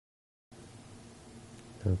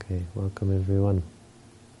Okay, welcome everyone.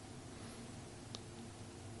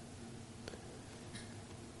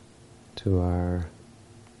 To our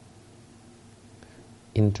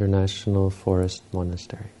International Forest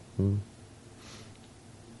Monastery.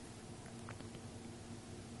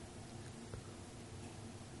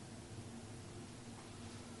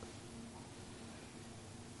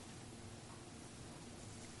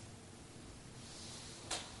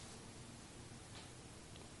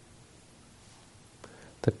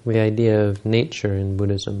 The idea of nature in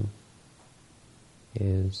Buddhism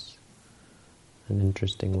is an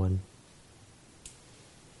interesting one.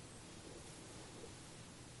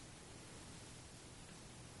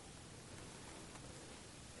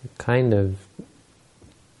 It kind of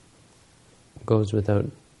goes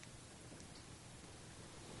without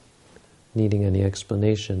needing any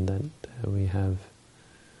explanation that we have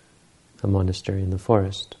a monastery in the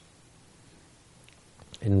forest.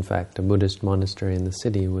 In fact, a Buddhist monastery in the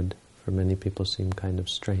city would, for many people, seem kind of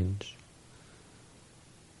strange.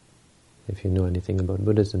 If you know anything about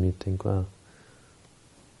Buddhism, you'd think, well,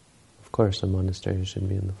 of course a monastery should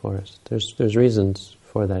be in the forest. There's reasons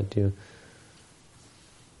for that,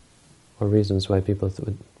 or reasons why people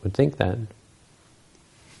would think that.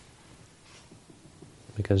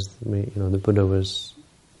 Because the Buddha was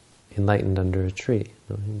enlightened under a tree.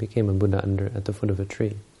 He became a Buddha at the foot of a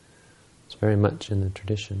tree. It's very much in the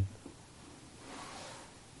tradition.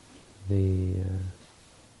 The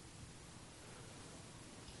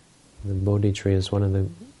Bodhi tree is one of the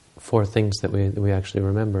 4 things that we actually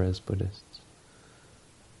remember as Buddhists.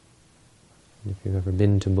 And if you've ever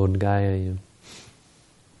been to Bodh Gaya, you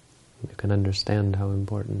can understand how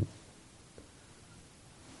important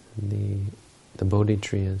the Bodhi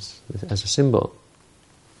tree is as a symbol.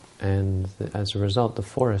 And as a result, the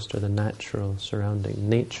forest, or the natural surrounding,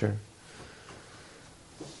 nature.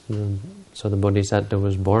 So the Bodhisattva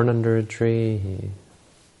was born under a tree, he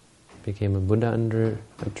became a Buddha under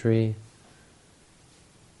a tree.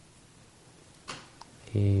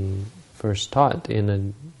 He first taught in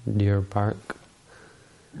a deer park,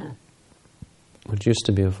 which used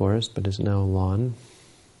to be a forest, but is now lawn,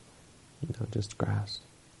 just grass.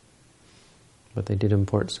 But they did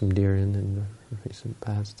import some deer in the recent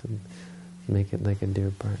past and make it like a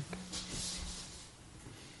deer park.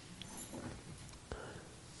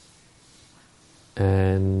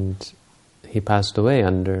 And he passed away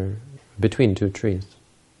between 2 trees.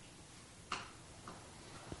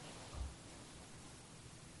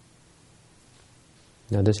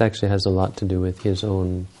 Now this actually has a lot to do with his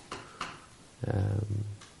own,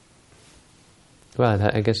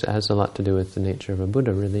 I guess it has a lot to do with the nature of a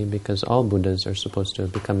Buddha, really, because all Buddhas are supposed to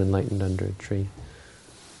have become enlightened under a tree.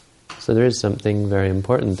 So there is something very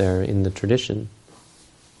important there in the tradition,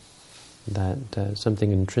 that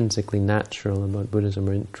something intrinsically natural about Buddhism,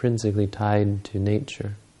 or intrinsically tied to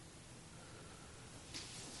nature.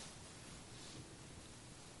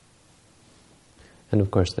 And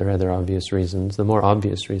of course there are other obvious reasons. The more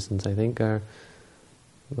obvious reasons, I think, are,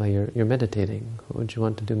 well, you're meditating. What would you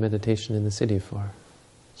want to do meditation in the city for?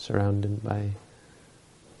 Surrounded by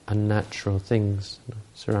unnatural things,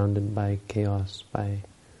 surrounded by chaos, by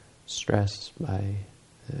stress, by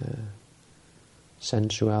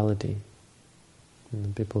sensuality.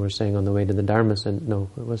 And people were saying on the way to the Dharma Center, no,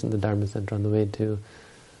 it wasn't the Dharma Center, on the way to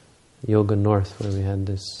Yoga North, where we had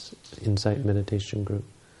this insight meditation group.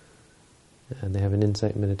 And they have an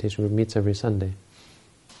insight meditation group, meets every Sunday.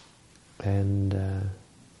 And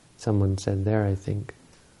someone said there, I think,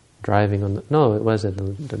 driving on no, it was at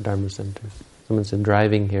the Dharma Center. Someone said,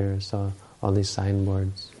 driving here, saw all these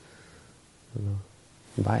signboards.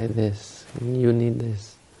 Buy this, you need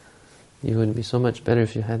this. You would be so much better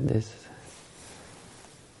if you had this.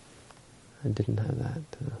 I didn't have that.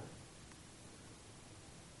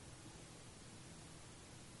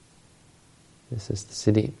 This is the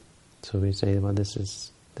city. So we say, well,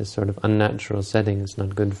 this sort of unnatural setting is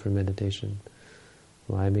not good for meditation.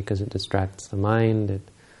 Why? Because it distracts the mind, it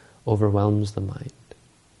overwhelms the mind.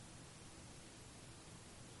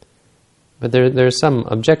 But there's some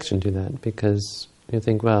objection to that, because you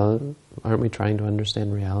think, well, aren't we trying to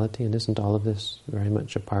understand reality? And isn't all of this very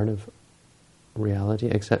much a part of reality,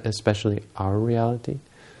 except especially our reality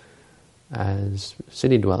as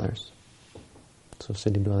city dwellers? So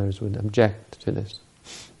city dwellers would object to this.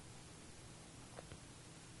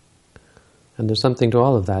 And there's something to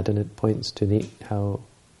all of that, and it points to how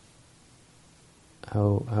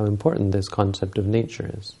important this concept of nature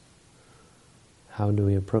is. How do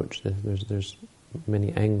we approach this? There's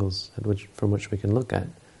many angles from which we can look at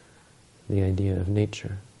the idea of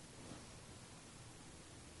nature.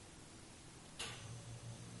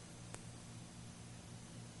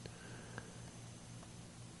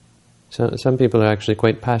 So some people are actually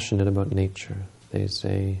quite passionate about nature. They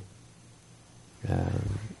say,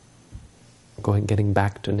 getting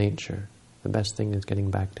back to nature. The best thing is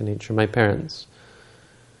getting back to nature. My parents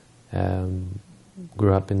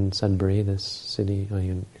grew up in Sudbury, this city. Oh,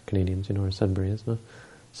 you Canadians, you know where Sudbury is, no?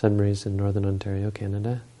 Sudbury is in northern Ontario,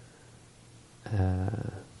 Canada.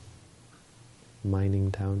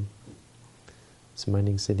 Mining town. It's a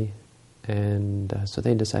mining city. And so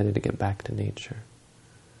they decided to get back to nature.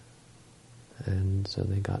 And so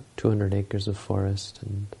they got 200 acres of forest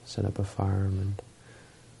and set up a farm and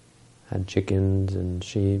had chickens and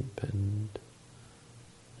sheep and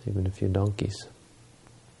even a few donkeys.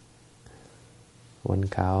 One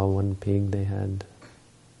cow, one pig they had.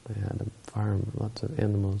 They had a farm, lots of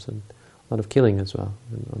animals and a lot of killing as well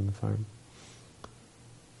on the farm.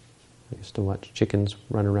 I used to watch chickens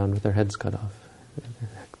run around with their heads cut off.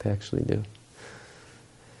 They actually do.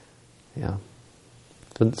 Yeah.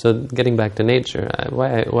 So getting back to nature,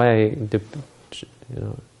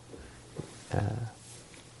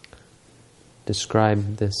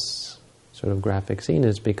 describe this sort of graphic scene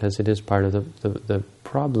is because it is part of the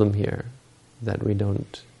problem here that we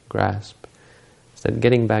don't grasp. Is that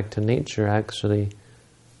getting back to nature actually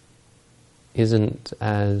isn't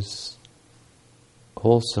as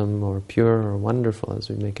wholesome or pure or wonderful as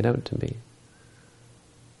we make it out to be.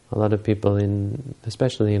 A lot of people,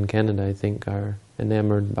 especially in Canada, I think, are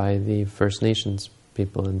enamored by the First Nations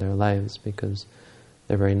people in their lives because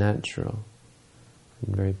they're very natural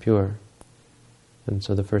and very pure. And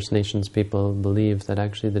so the First Nations people believe that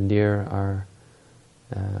actually the deer are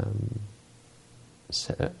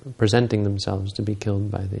presenting themselves to be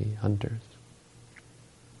killed by the hunters.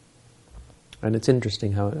 And it's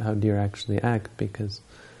interesting how deer actually act because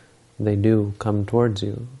they do come towards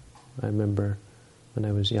you. I remember when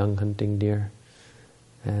I was young hunting deer,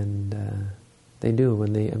 and they do.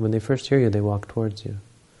 When they first hear you, they walk towards you.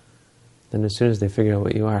 Then as soon as they figure out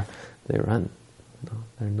what you are, they run. No,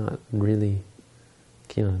 they're not really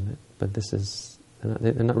keen on it. But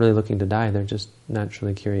they're not really looking to die. They're just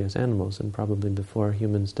naturally curious animals, and probably before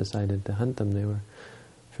humans decided to hunt them, they were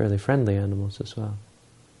fairly friendly animals as well.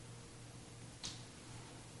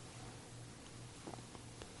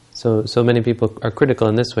 So many people are critical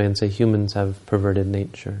in this way and say humans have perverted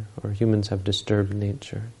nature, or humans have disturbed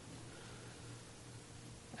nature.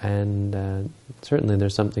 And certainly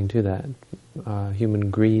there's something to that.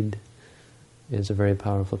 Human greed is a very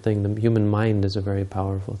powerful thing. The human mind is a very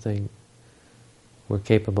powerful thing. We're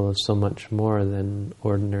capable of so much more than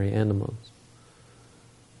ordinary animals.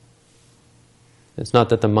 It's not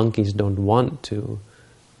that the monkeys don't want to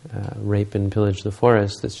rape and pillage the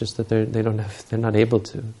forest. It's just that they're not able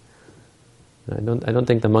to. I don't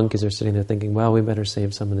think the monkeys are sitting there thinking, well, we better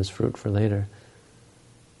save some of this fruit for later.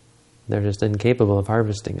 They're just incapable of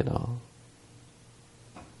harvesting it all.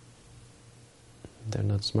 They're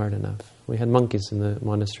not smart enough. We had monkeys in the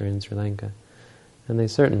monastery in Sri Lanka, and they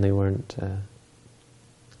certainly weren't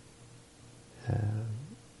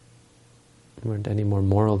any more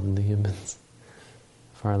moral than the humans.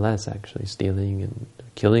 Far less, actually, stealing and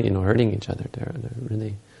killing, hurting each other. They're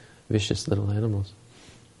really vicious little animals.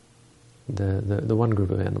 The one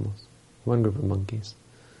group of animals, one group of monkeys.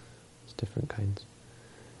 It's different kinds.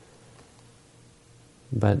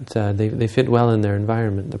 But they fit well in their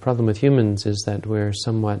environment. The problem with humans is that we're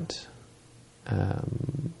somewhat...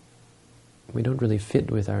 we don't really fit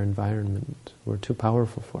with our environment. We're too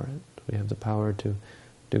powerful for it. We have the power to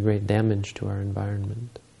do great damage to our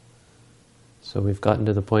environment. So we've gotten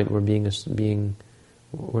to the point where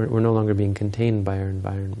we're no longer being contained by our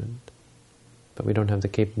environment. But we don't have the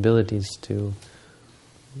capabilities to,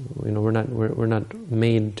 we're not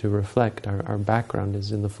made to reflect. Our background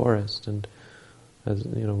is in the forest, and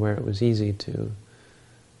where it was easy to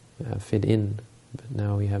fit in. But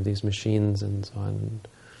now we have these machines and so on.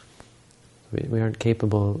 We aren't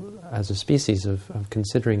capable as a species of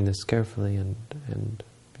considering this carefully and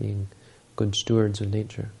being good stewards of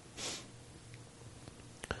nature.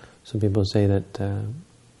 Some people say that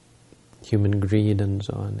human greed and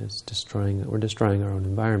so on is we're destroying our own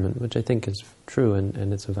environment, which I think is true,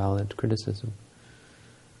 and it's a valid criticism.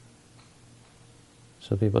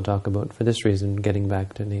 So people talk about, for this reason, getting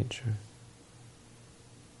back to nature.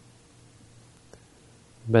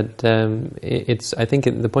 But I think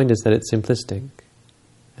the point is that it's simplistic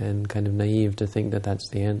and kind of naive to think that that's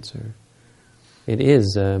the answer. It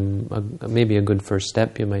is maybe a good first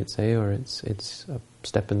step, you might say, or it's a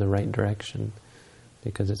step in the right direction,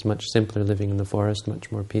 because it's much simpler living in the forest,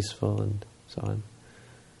 much more peaceful and so on,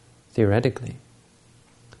 theoretically.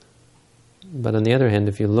 But on the other hand,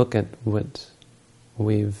 if you look at what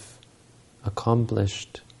we've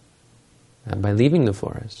accomplished by leaving the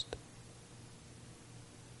forest,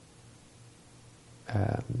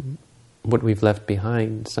 what we've left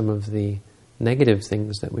behind, some of the negative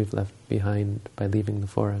things that we've left behind by leaving the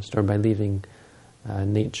forest, or by leaving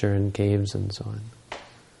nature and caves and so on.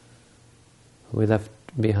 We left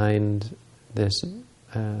behind this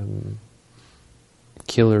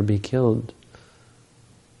kill or be killed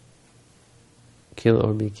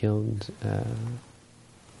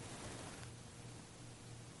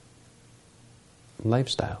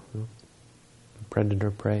lifestyle,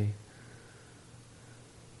 predator-prey,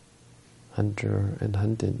 hunter and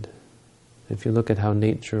hunted. If you look at how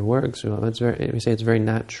nature works, we say it's very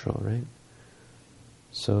natural, right?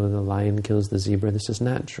 So the lion kills the zebra. This is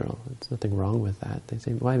natural. There's nothing wrong with that. They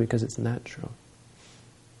say, why? Because it's natural.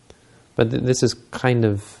 But this is kind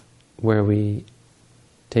of where we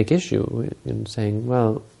take issue in saying,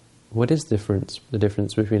 well, what is the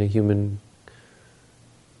difference between a human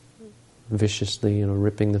viciously,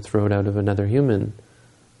 ripping the throat out of another human,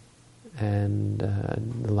 and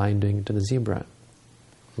the lion doing it to the zebra?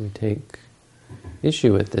 We take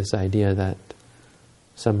issue with this idea that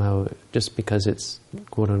somehow, just because it's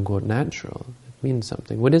quote-unquote natural, it means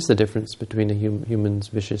something. What is the difference between humans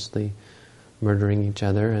viciously murdering each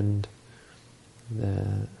other and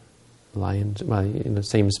the lions? Well, in the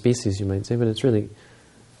same species, you might say, but it's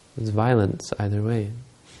violence either way.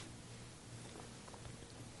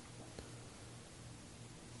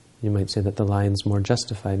 You might say that the lion's more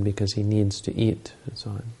justified because he needs to eat, and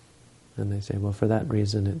so on. And they say, well, for that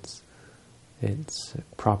reason it's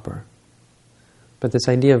proper. But this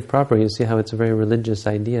idea of proper, you see how it's a very religious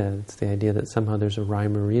idea. It's the idea that somehow there's a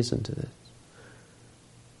rhyme or reason to this.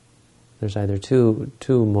 There's either two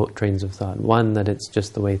trains of thought. One, that it's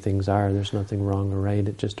just the way things are. There's nothing wrong or right.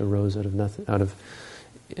 It just arose out of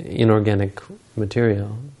inorganic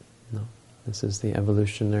material. No, this is the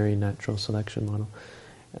evolutionary natural selection model.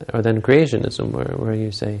 Or then creationism, where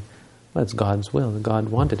you say, well, it's God's will. God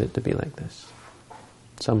wanted it to be like this,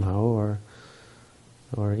 somehow,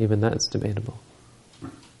 or even that's debatable.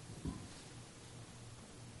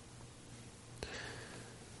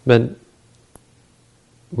 But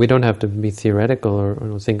we don't have to be theoretical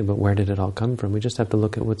or think about where did it all come from. We just have to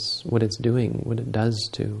look at what it's doing, what it does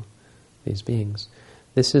to these beings.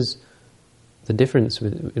 This is the difference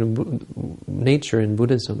with nature in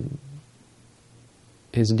Buddhism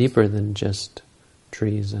is deeper than just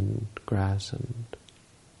trees and grass and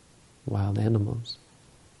wild animals.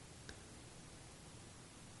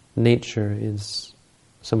 Nature is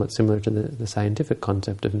somewhat similar to the scientific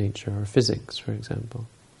concept of nature, or physics, for example.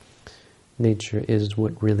 Nature is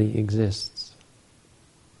what really exists.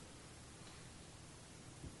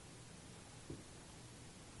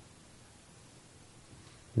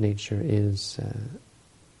 Nature is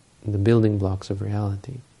the building blocks of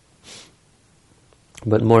reality.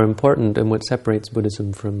 But more important, and what separates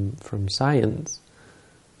Buddhism from science,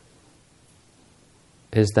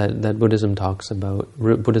 is that Buddhism talks about,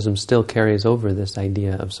 Buddhism still carries over this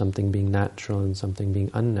idea of something being natural and something being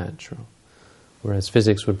unnatural. Whereas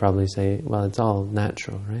physics would probably say, well, it's all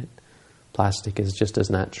natural, right? Plastic is just as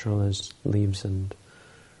natural as leaves and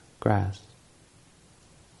grass.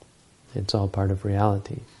 It's all part of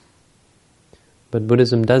reality. But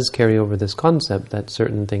Buddhism does carry over this concept that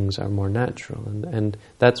certain things are more natural, and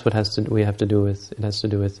that's what we have to do with. It has to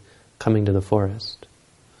do with coming to the forest.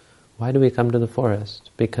 Why do we come to the forest?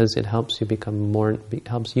 Because it helps you become more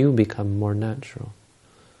natural.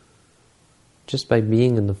 Just by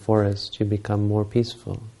being in the forest, you become more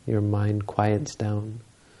peaceful. Your mind quiets down.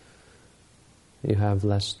 You have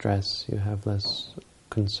less stress. You have less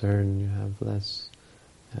concern. You have less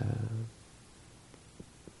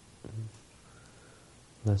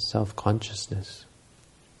self-consciousness,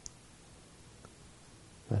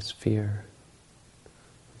 less fear.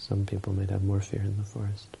 Some people might have more fear in the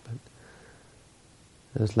forest, but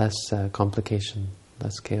there's less complication,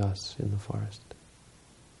 less chaos in the forest.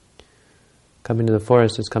 Coming to the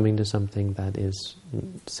forest is coming to something that is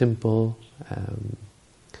simple,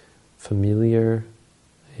 familiar.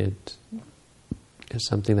 It is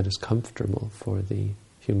something that is comfortable for the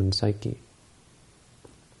human psyche.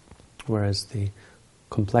 Whereas the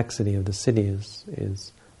complexity of the city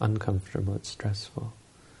is uncomfortable, it's stressful,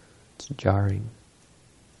 it's jarring.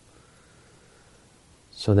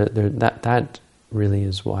 So that really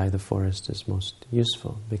is why the forest is most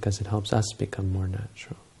useful, because it helps us become more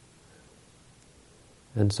natural.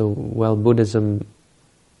 And so while Buddhism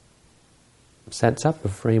sets up a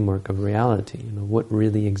framework of reality, what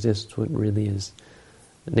really exists, what really is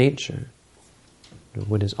nature,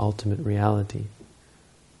 what is ultimate reality,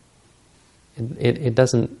 it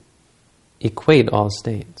doesn't equate all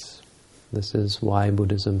states. This is why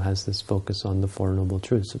Buddhism has this focus on the Four Noble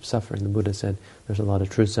Truths of suffering. The Buddha said, there's a lot of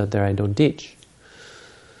truths out there I don't teach.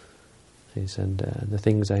 He said, the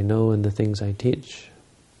things I know and the things I teach,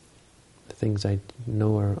 the things I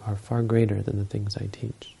know are far greater than the things I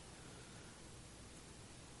teach.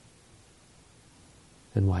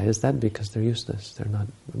 And why is that? Because they're useless. They're not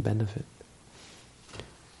a benefit.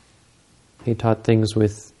 He taught things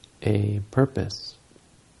with a purpose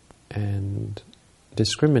and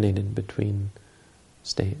discriminated between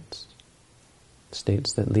states.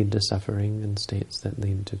 States that lead to suffering and states that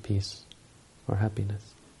lead to peace or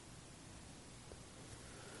happiness.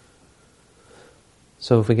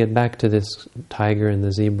 So if we get back to this tiger and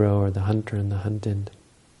the zebra or the hunter and the hunted,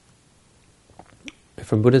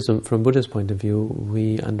 from Buddha's point of view,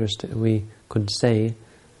 we could say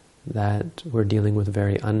that we're dealing with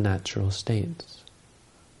very unnatural states.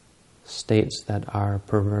 States that are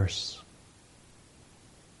perverse.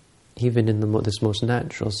 Even in this most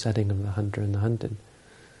natural setting of the hunter and the hunted.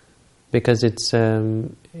 Because it's a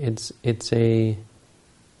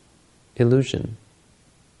illusion.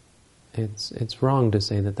 It's wrong to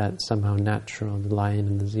say that that's somehow natural, the lion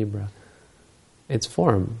and the zebra. It's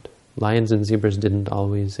formed. Lions and zebras didn't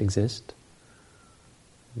always exist.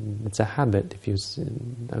 It's a habit. I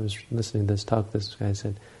was listening to this talk, this guy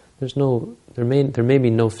said, there may be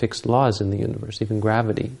no fixed laws in the universe. Even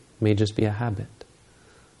gravity may just be a habit.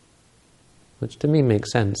 Which to me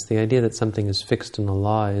makes sense. The idea that something is fixed in a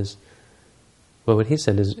law is, well, what he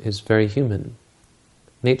said is very human.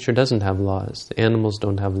 Nature doesn't have laws. The animals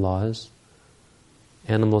don't have laws.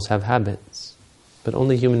 Animals have habits. But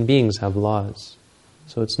only human beings have laws.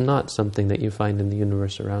 So it's not something that you find in the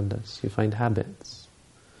universe around us. You find habits.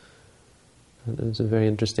 It's a very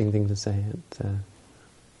interesting thing to say. It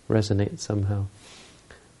resonates somehow.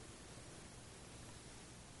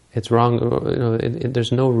 It's wrong.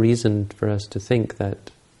 There's no reason for us to think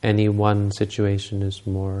that any one situation is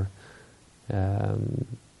more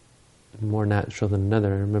natural than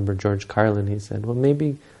another. I remember George Carlin. He said, "Well,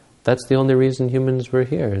 maybe that's the only reason humans were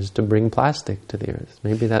here, is to bring plastic to the earth.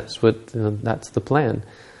 Maybe that's that's the plan.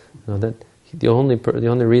 That the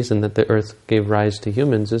only reason that the earth gave rise to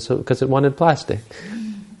humans is because it wanted plastic.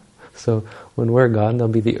 So when we're gone,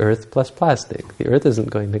 there'll be the earth plus plastic. The earth isn't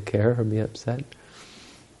going to care or be upset."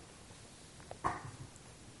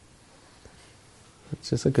 It's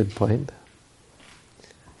just a good point.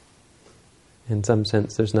 In some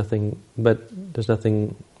sense, there's nothing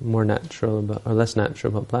more natural about, or less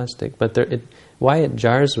natural about plastic. But why it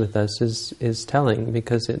jars with us is telling,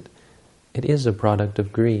 because it is a product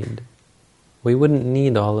of greed. We wouldn't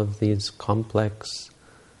need all of these complex,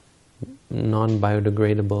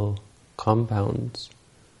 non-biodegradable compounds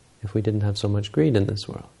if we didn't have so much greed in this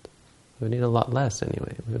world. We would need a lot less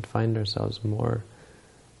anyway. We would find ourselves more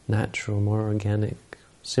natural, more organic,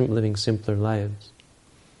 living simpler lives.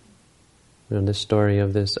 This story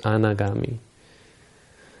of this anagami.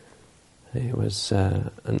 He was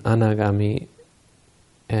an anagami,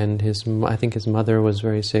 and I think his mother was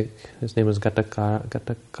very sick. His name was Gatikara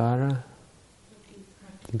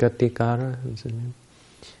is his name.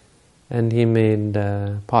 And he made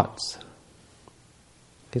pots.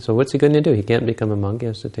 Okay, so what's he going to do? He can't become a monk. He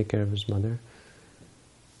has to take care of his mother.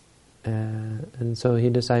 And so he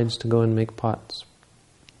decides to go and make pots.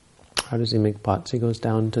 How does he make pots? He goes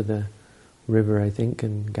down to the river, I think,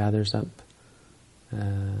 and gathers up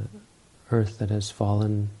earth that has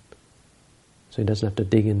fallen, so he doesn't have to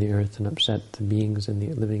dig in the earth and upset the beings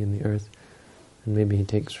living in the earth. And maybe he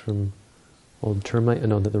takes from old termite,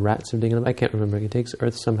 that the rats are digging up. I can't remember. He takes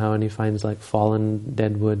earth somehow and he finds like fallen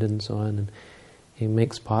dead wood and so on, and he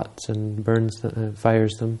makes pots and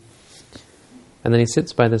fires them. And then he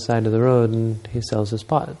sits by the side of the road and he sells his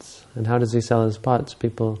pots. And how does he sell his pots?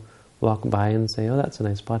 People walk by and say, "Oh, that's a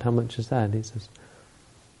nice pot. How much is that?" He says,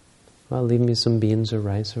 "Well, leave me some beans or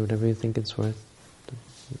rice or whatever you think it's worth.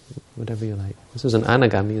 Whatever you like." This was an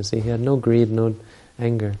anagami, you see. He had no greed, no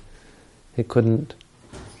anger. He couldn't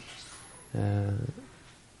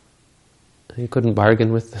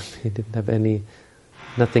bargain with them. He didn't have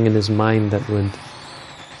nothing in his mind that would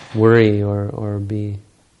worry or be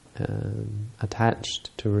attached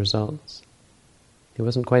to results. He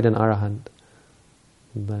wasn't quite an arahant,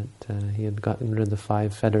 but he had gotten rid of the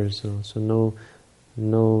 5 fetters, so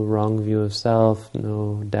no wrong view of self,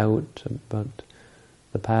 no doubt about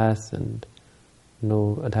the path, and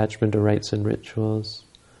no attachment to rites and rituals,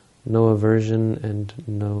 no aversion, and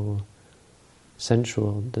no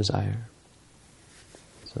sensual desire.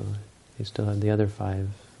 So he still had the other 5,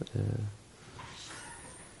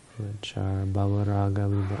 which are bhavaraga,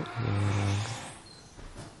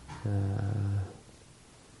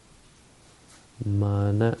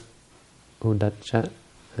 mana, uddacca,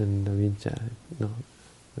 and avijja. No,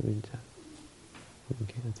 avijja.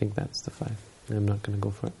 Okay, I think that's the 5. I'm not going to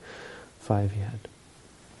go for it. 5 he had.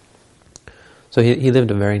 So he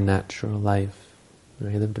lived a very natural life.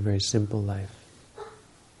 He lived a very simple life.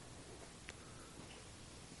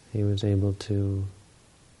 He was able to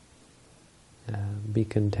be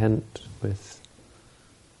content with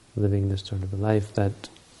living this sort of a life that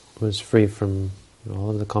was free from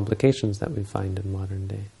all of the complications that we find in modern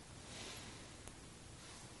day.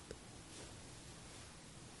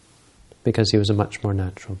 Because he was a much more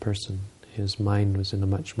natural person. His mind was in a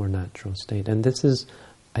much more natural state. And this is,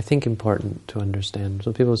 I think, important to understand.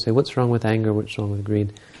 So people say, what's wrong with anger? What's wrong with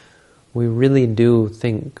greed? We really do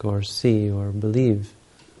think or see or believe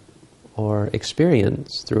or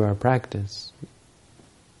experience through our practice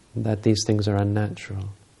that these things are unnatural.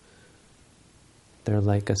 They're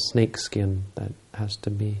like a snake skin that has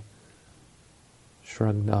to be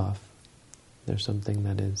shrugged off. They're something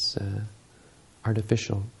that is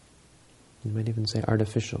artificial. You might even say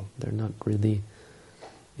artificial. They're not really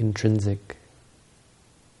intrinsic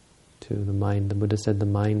to the mind. The Buddha said the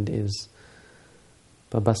mind is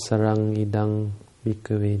Pabasarang idang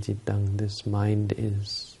bhikkhave cittang. This mind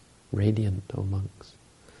is radiant, O monks.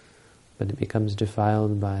 But it becomes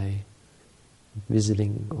defiled by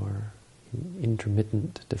visiting or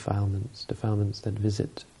intermittent defilements that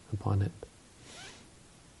visit upon it.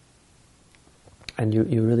 And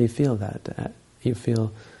you really feel that. You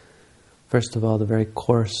feel, first of all, the very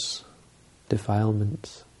coarse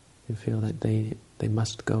defilements. You feel that they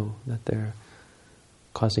must go, that they're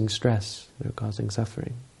causing stress, they're causing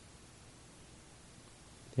suffering.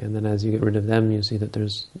 And then as you get rid of them, you see that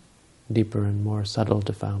there's deeper and more subtle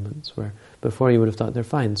defilements, where before you would have thought they're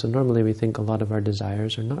fine. So normally we think a lot of our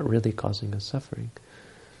desires are not really causing us suffering.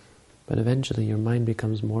 But eventually your mind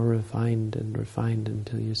becomes more refined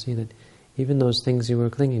until you see that even those things you were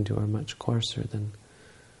clinging to are much coarser than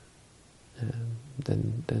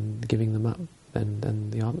giving them up,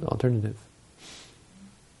 than the alternative.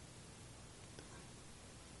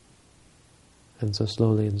 And so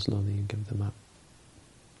slowly and slowly you give them up.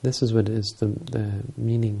 This is what is the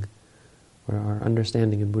meaning, or our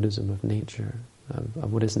understanding in Buddhism of nature,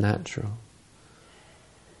 of what is natural.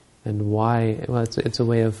 And why, well, it's a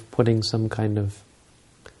way of putting some kind of,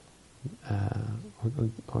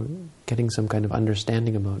 or getting some kind of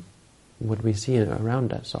understanding about what we see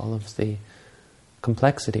around us, all of the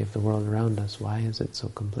complexity of the world around us. Why is it so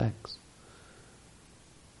complex?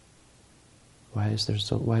 Why is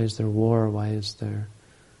there war? Why is there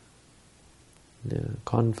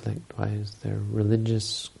conflict? Why is there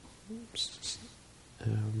religious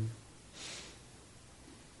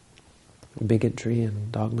bigotry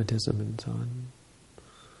and dogmatism and so on?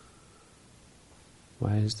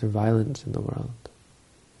 Why is there violence in the world?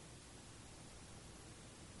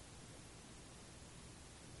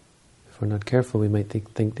 If we're not careful, we might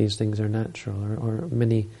think these things are natural, or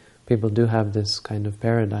many people do have this kind of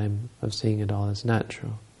paradigm of seeing it all as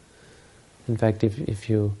natural. In fact, if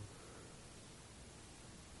you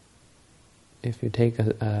take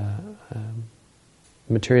a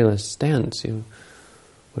materialist stance, you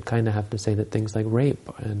would kind of have to say that things like rape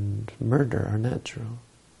and murder are natural.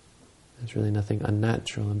 There's really nothing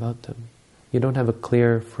unnatural about them. You don't have a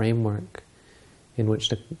clear framework in which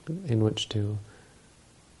to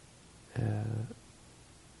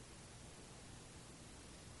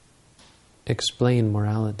explain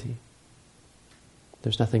morality.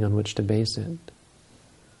 There's nothing on which to base it.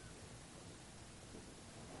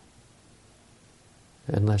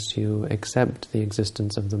 Unless you accept the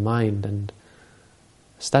existence of the mind and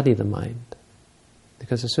study the mind.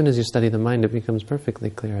 Because as soon as you study the mind, it becomes perfectly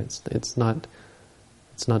clear. It's not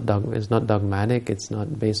dogmatic, it's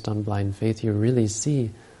not based on blind faith. You really see,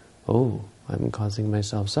 oh, I'm causing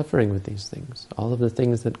myself suffering with these things. All of the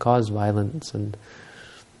things that cause violence and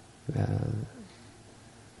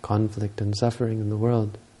conflict and suffering in the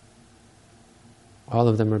world, all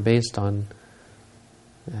of them are based on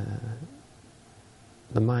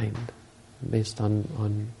the mind, based on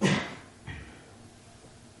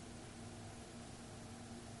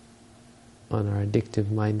our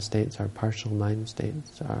addictive mind states, our partial mind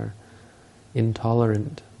states, our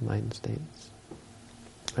intolerant mind states,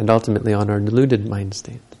 and ultimately on our deluded mind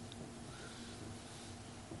states.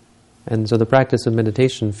 And so the practice of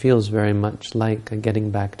meditation feels very much like a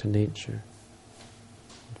getting back to nature.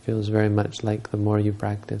 It feels very much like the more you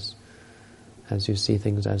practice, as you see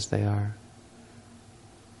things as they are,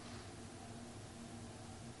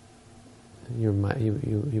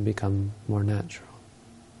 you become more natural.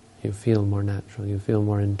 You feel more natural. You feel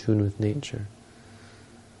more in tune with nature.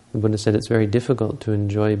 The Buddha said it's very difficult to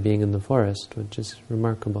enjoy being in the forest, which is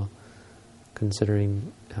remarkable,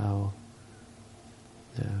 considering how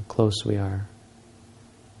close we are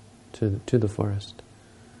to the forest.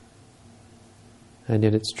 And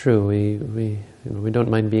yet it's true. We don't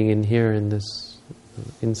mind being in here in this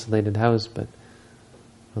insulated house, but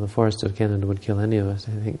the forests of Canada would kill any of us,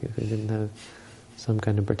 I think, if we didn't have some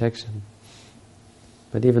kind of protection.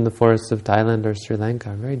 But even the forests of Thailand or Sri Lanka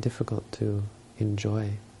are very difficult to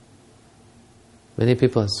enjoy. Many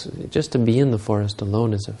people, just to be in the forest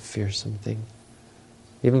alone is a fearsome thing.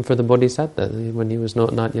 Even for the Bodhisattva, when he was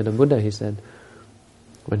not yet a Buddha, he said,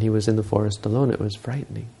 when he was in the forest alone, it was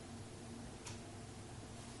frightening.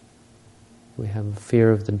 We have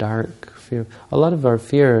fear of the dark. A lot of our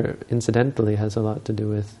fear, incidentally, has a lot to do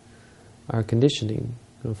with our conditioning.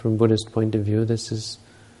 From Buddhist point of view, this is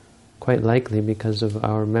quite likely because of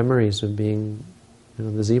our memories of being,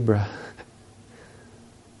 the zebra.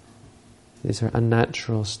 These are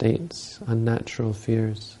unnatural states, unnatural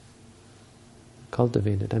fears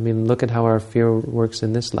cultivated. I mean, look at how our fear works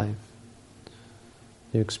in this life.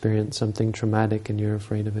 You experience something traumatic and you're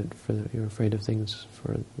afraid of it. You're afraid of things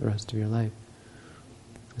for the rest of your life.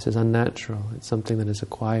 This is unnatural. It's something that is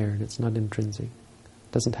acquired. It's not intrinsic.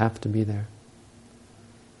 It doesn't have to be there.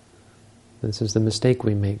 This is the mistake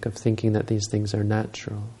we make of thinking that these things are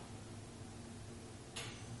natural.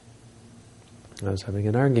 I was having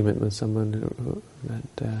an argument with someone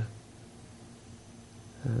that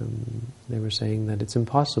they were saying that it's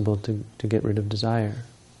impossible to get rid of desire.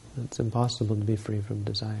 It's impossible to be free from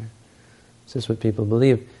desire. This is what people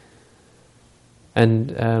believe. And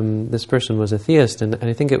this person was a theist, and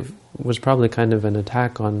I think it was probably kind of an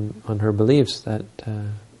attack on her beliefs that,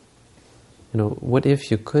 what if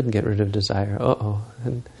you could get rid of desire?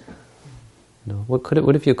 And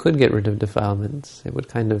what if you could get rid of defilements? It would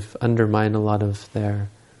kind of undermine a lot of their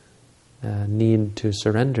need to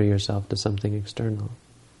surrender yourself to something external.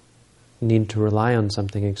 Need to rely on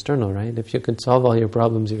something external, right? If you could solve all your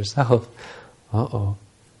problems yourself,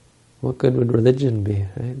 what good would religion be,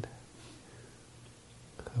 right?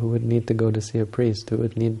 Who would need to go to see a priest? Who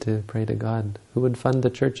would need to pray to God? Who would fund the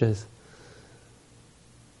churches?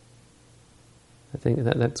 I think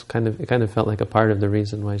it kind of felt like a part of the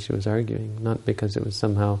reason why she was arguing, not because it was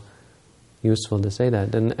somehow useful to say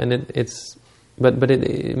that. But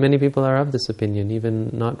many people are of this opinion,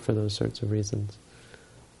 even not for those sorts of reasons,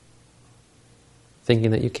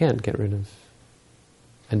 thinking that you can't get rid of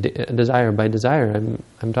a desire. By desire,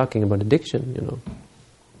 I'm talking about addiction.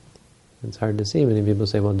 It's hard to see. Many people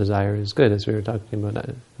say, well, desire is good, as we were talking about.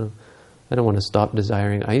 I don't want to stop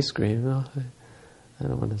desiring ice cream. I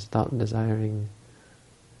don't want to stop desiring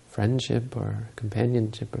friendship or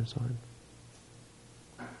companionship or so on.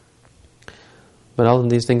 But all of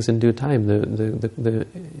these things in due time. The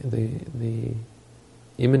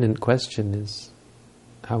imminent question is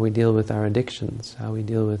how we deal with our addictions, how we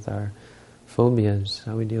deal with our phobias,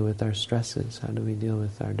 how we deal with our stresses, how do we deal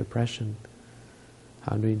with our depression.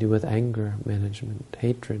 How do we deal with anger management,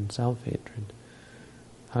 hatred, self-hatred?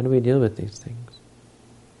 How do we deal with these things?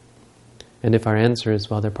 And if our answer is,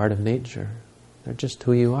 well, they're part of nature, they're just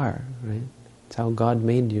who you are, right? It's how God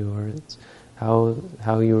made you, or it's how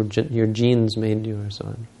your genes made you, or so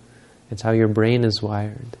on. It's how your brain is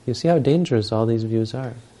wired. You see how dangerous all these views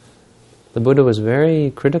are. The Buddha was very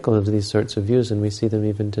critical of these sorts of views, and we see them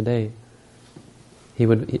even today. He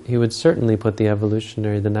would certainly put the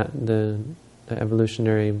evolutionary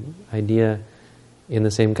idea in the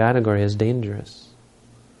same category as dangerous.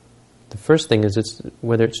 The first thing is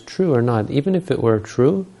whether it's true or not. Even if it were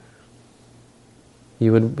true,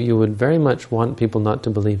 you would very much want people not to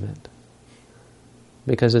believe it.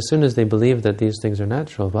 Because as soon as they believe that these things are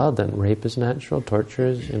natural, well, then rape is natural, torture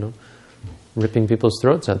is, ripping people's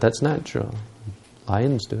throats out, that's natural.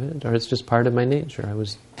 Lions do it, or it's just part of my nature. I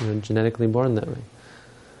was genetically born that way.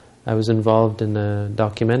 I was involved in a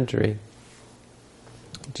documentary.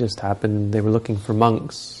 It just happened, they were looking for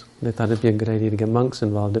monks. They thought it'd be a good idea to get monks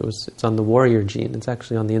involved. It's on the warrior gene. It's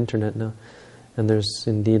actually on the internet now. And there's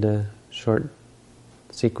indeed a short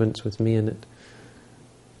sequence with me in it.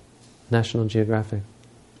 National Geographic.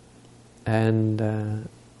 And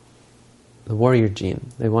the warrior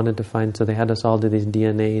gene. They wanted to find, so they had us all do these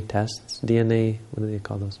DNA tests. DNA, what do they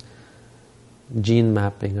call those? Gene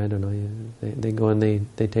mapping, I don't know. They go and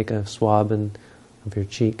they take a swab of your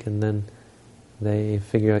cheek, and then they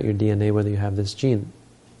figure out your DNA whether you have this gene.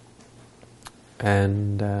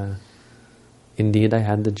 And indeed I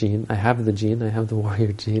had the gene. I have the gene. I have the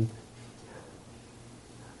warrior gene.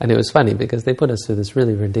 And it was funny because they put us through this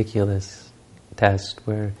really ridiculous test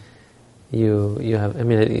where you have. I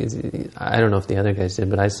mean, I don't know if the other guys did,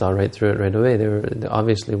 but I saw right through it right away. They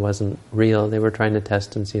obviously wasn't real. They were trying to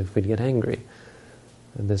test and see if we'd get angry.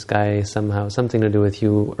 And this guy somehow something to do with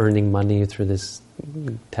you earning money through this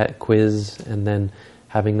quiz, and then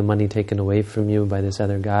having the money taken away from you by this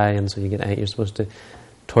other guy, and so you get you're supposed to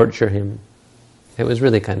torture him. It was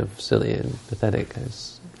really kind of silly and pathetic.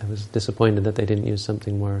 I was disappointed that they didn't use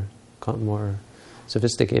something more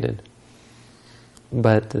sophisticated.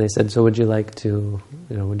 But they said, so would you like to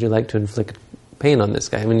inflict pain on this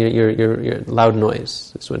guy? I mean, you're loud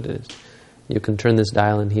noise is what it is. You can turn this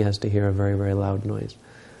dial and he has to hear a very, very loud noise.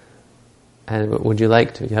 And would you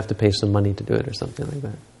like to? You have to pay some money to do it or something like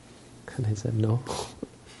that. And I said, no.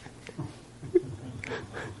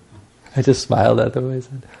 I just smiled at them. I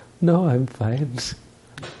said, no, I'm fine.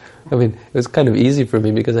 I mean, it was kind of easy for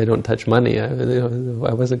me because I don't touch money. I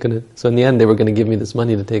wasn't going to... So in the end, they were going to give me this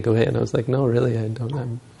money to take away. And I was like, no, really, I don't.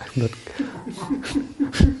 I'm not...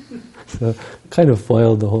 So kind of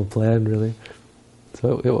foiled the whole plan, really.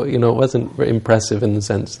 So, it wasn't very impressive in the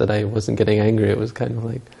sense that I wasn't getting angry. It was kind of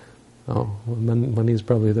like, oh, well, money's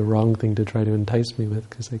probably the wrong thing to try to entice me with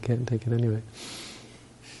because I can't take it anyway.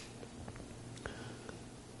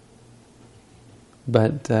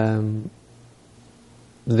 But...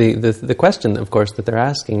 The question, of course, that they're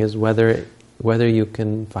asking is whether you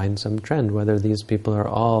can find some trend, whether these people are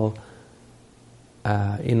all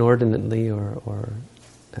inordinately or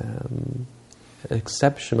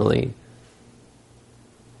exceptionally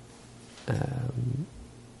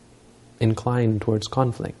inclined towards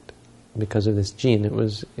conflict because of this gene. It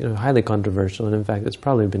was highly controversial, and in fact, it's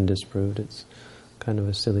probably been disproved. It's kind of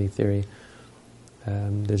a silly theory.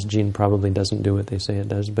 This gene probably doesn't do what they say it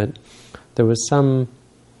does, but there was some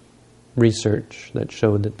research that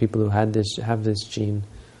showed that people who have this gene,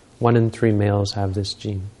 1 in 3 males have this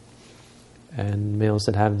gene, and males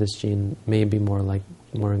that have this gene may be more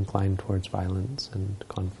inclined towards violence and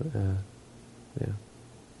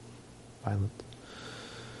violence.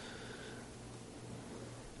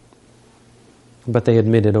 But they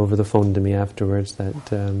admitted over the phone to me afterwards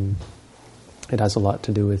that it has a lot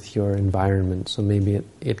to do with your environment. So maybe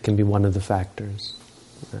it can be one of the factors.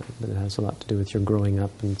 That it has a lot to do with your growing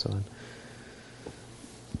up and so on.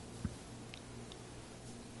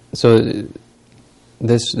 So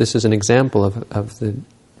this is an example of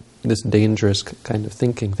this dangerous kind of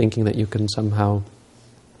thinking that you can somehow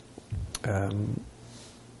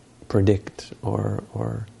predict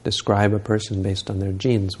or describe a person based on their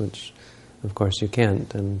genes, which of course you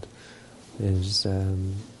can't, and is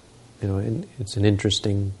it's an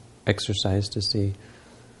interesting exercise to see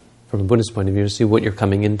from a Buddhist point of view, to see what you're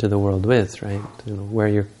coming into the world with, right? Where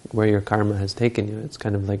your karma has taken you. It's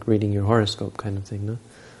kind of like reading your horoscope kind of thing, no?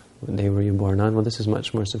 What day were you born on? Well, this is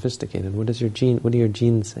much more sophisticated. What do your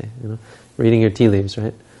genes say? Reading your tea leaves,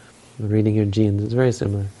 right? Reading your genes is very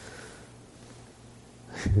similar.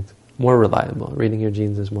 It's more reliable. Reading your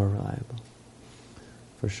genes is more reliable,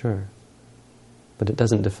 for sure. But it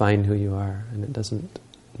doesn't define who you are, and it doesn't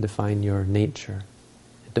define your nature.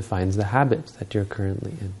 It defines the habits that you're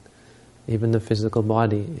currently in. Even the physical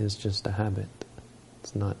body is just a habit.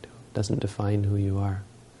 It doesn't define who you are.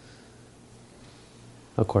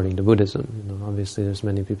 According to Buddhism, obviously there's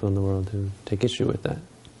many people in the world who take issue with that.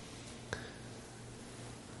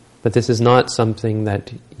 But this is not something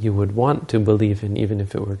that you would want to believe in, even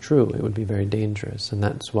if it were true. It would be very dangerous, and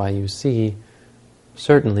that's why you see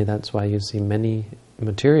many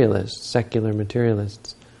materialists, secular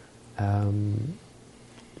materialists,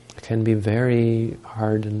 can be very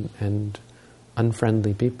hard and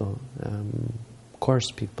unfriendly people,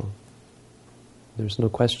 coarse people. There's no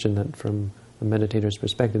question that from a meditator's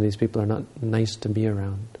perspective, these people are not nice to be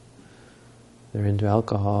around. They're into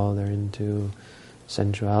alcohol, they're into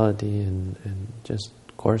sensuality and just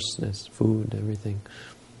coarseness, food, everything.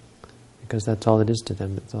 Because that's all it is to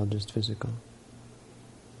them, it's all just physical.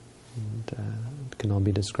 And it can all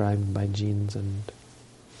be described by genes and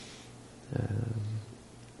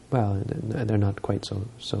they're not quite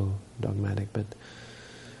so dogmatic, but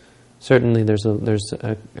certainly there's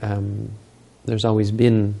always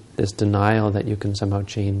been this denial that you can somehow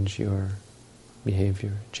change your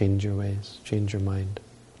behavior, change your ways, change your mind.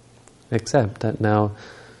 Except that now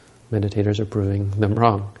meditators are proving them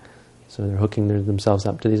wrong. So they're hooking themselves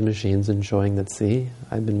up to these machines and showing that, see,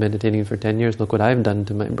 I've been meditating for 10 years, look what I've done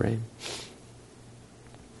to my brain.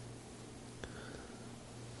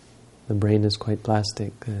 The brain is quite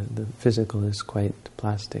plastic, the physical is quite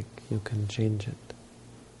plastic. You can change it,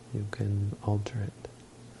 you can alter it.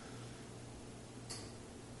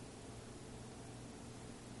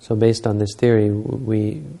 So based on this theory,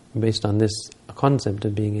 based on this concept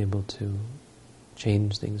of being able to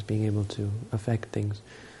change things, being able to affect things,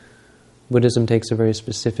 Buddhism takes a very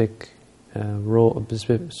specific role,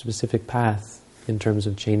 a specific path in terms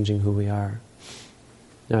of changing who we are.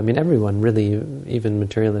 Now, I mean, everyone really, even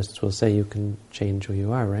materialists will say you can change who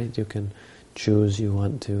you are, right? You can choose you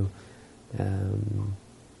want to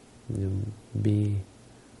be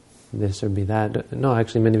this or be that. No,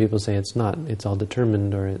 actually many people say it's not. It's all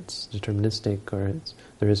determined, or it's deterministic, or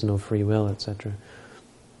there is no free will, etc.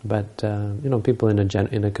 But people in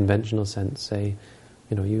a conventional sense say,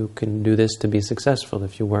 you can do this to be successful.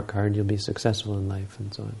 If you work hard, you'll be successful in life,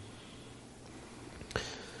 and so on.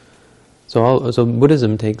 So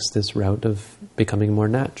Buddhism takes this route of becoming more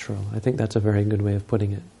natural. I think that's a very good way of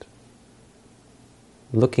putting it.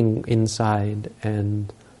 Looking inside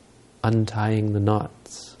and untying the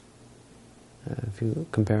knots. If you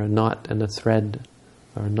compare a knot and a thread,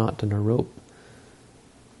 or a knot and a rope,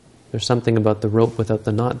 there's something about the rope without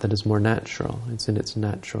the knot that is more natural. It's in its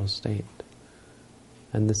natural state.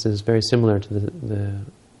 And this is very similar to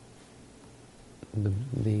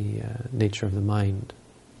the nature of the mind.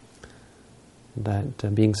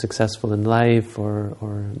 That being successful in life, or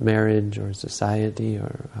marriage, or society,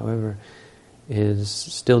 or however, is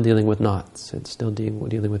still dealing with knots. It's still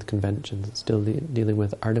dealing with conventions. It's still dealing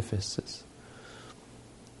with artifices,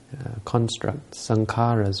 constructs,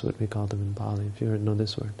 sankharas, what we call them in Pali, if you know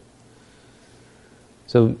this word.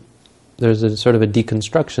 So there's a sort of a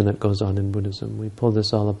deconstruction that goes on in Buddhism. We pull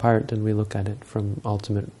this all apart and we look at it from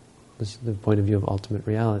the point of view of ultimate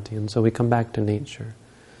reality. And so we come back to nature.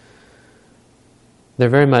 They're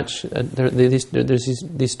very much, there's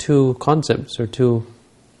these two concepts, or two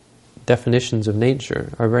definitions of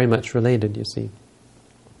nature, are very much related, you see.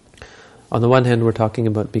 On the one hand, we're talking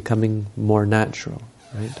about becoming more natural,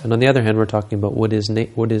 right? And on the other hand, we're talking about what is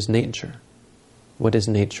nature. What is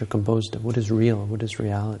nature composed of? What is real? What is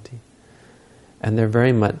reality? And they're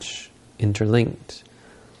very much interlinked.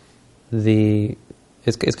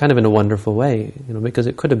 It's kind of in a wonderful way, because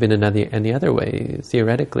it could have been any other way,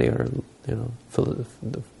 theoretically, or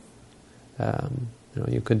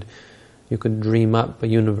you could dream up a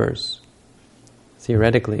universe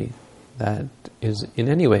theoretically that is in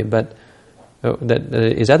any way, but that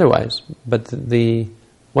is otherwise. But the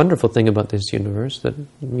wonderful thing about this universe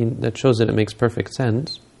that shows that it makes perfect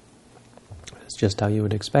sense, it's just how you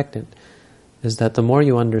would expect it, is that the more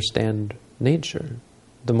you understand nature,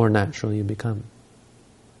 the more natural you become.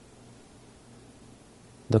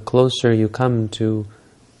 The closer you come to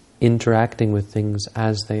interacting with things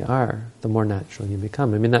as they are, the more natural you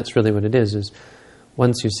become. I mean, that's really what it is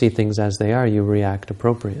once you see things as they are, you react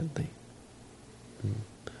appropriately.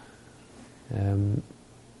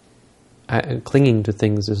 Clinging to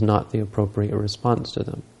things is not the appropriate response to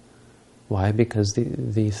them. Why? Because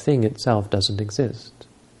the thing itself doesn't exist.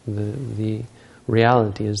 The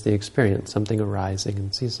reality is the experience, something arising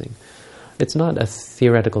and ceasing. It's not a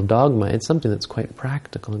theoretical dogma, it's something that's quite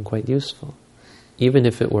practical and quite useful. Even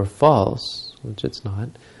if it were false, which it's not,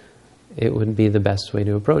 it would be the best way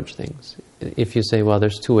to approach things. If you say, well,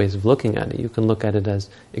 there's two ways of looking at it. You can look at it as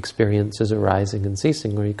experiences arising and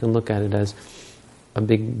ceasing, or you can look at it as a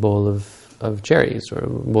big bowl of cherries, or a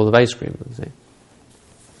bowl of ice cream, let's say.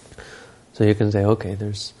 So you can say, okay,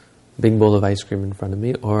 there's a big bowl of ice cream in front of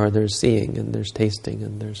me, or there's seeing, and there's tasting,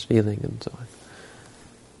 and there's feeling, and so on.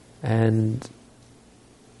 And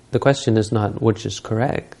the question is not which is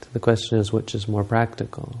correct. The question is which is more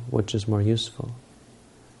practical, which is more useful.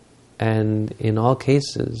 And in all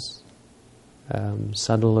cases,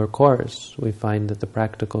 subtle or coarse, we find that the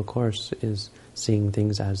practical course is seeing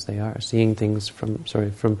things as they are, seeing things from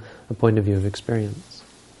a point of view of experience.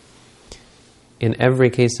 In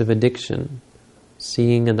every case of addiction,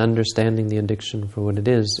 seeing and understanding the addiction for what it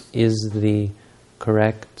is the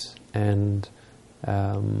correct and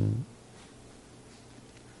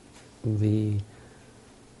the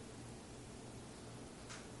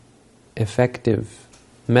effective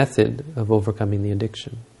method of overcoming the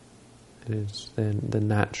addiction. It is the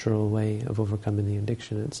natural way of overcoming the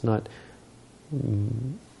addiction. It's not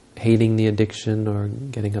hating the addiction or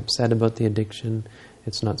getting upset about the addiction.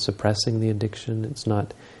 It's not suppressing the addiction. It's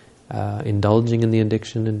not indulging in the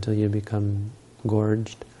addiction until you become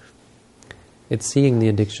gorged. It's seeing the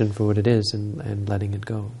addiction for what it is and letting it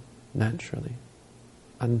go naturally,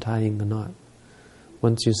 untying the knot.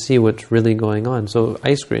 Once you see what's really going on. So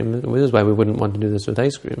ice cream, this is why we wouldn't want to do this with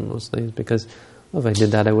ice cream mostly, because if I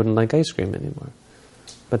did that I wouldn't like ice cream anymore.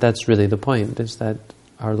 But that's really the point, is that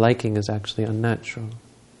our liking is actually unnatural.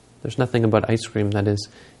 There's nothing about ice cream that is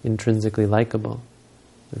intrinsically likable.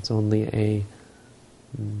 It's only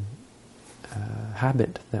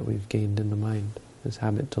habit that we've gained in the mind, this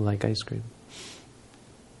habit to like ice cream.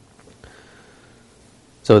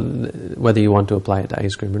 So whether you want to apply it to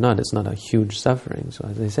ice cream or not, it's not a huge suffering. So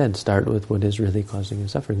as I said, start with what is really causing you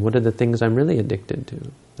suffering. What are the things I'm really addicted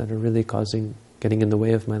to that are really getting in the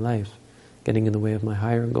way of my life, getting in the way of my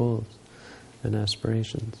higher goals and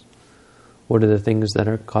aspirations? What are the things that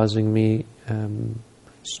are causing me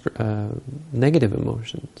negative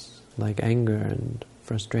emotions, like anger and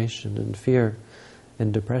frustration and fear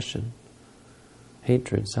and depression,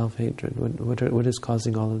 hatred, self-hatred? What is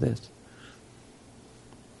causing all of this?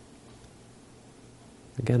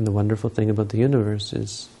 Again, the wonderful thing about the universe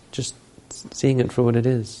is just seeing it for what it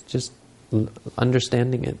is. Just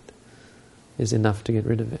understanding it is enough to get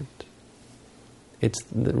rid of it. It's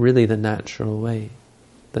really the natural way.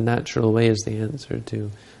 The natural way is the answer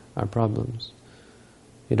to our problems.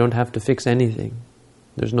 You don't have to fix anything.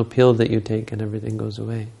 There's no pill that you take and everything goes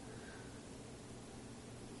away.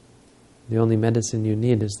 The only medicine you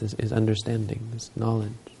need is understanding, this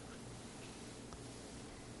knowledge.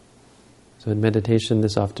 So in meditation,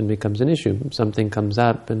 this often becomes an issue. Something comes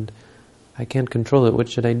up and I can't control it. What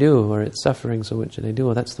should I do? Or it's suffering, so what should I do?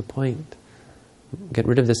 Well, that's the point. Get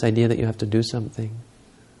rid of this idea that you have to do something.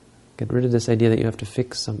 Get rid of this idea that you have to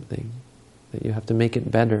fix something, that you have to make it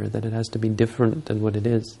better, that it has to be different than what it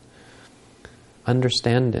is.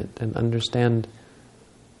 Understand it and understand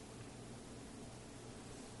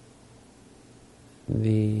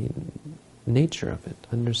the nature of it.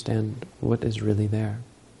 Understand what is really there.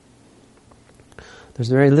 There's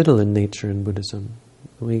very little in nature in Buddhism.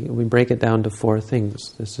 We break it down to 4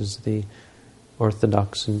 things. This is the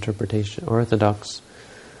orthodox interpretation, orthodox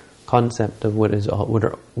concept of what is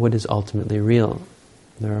ultimately real.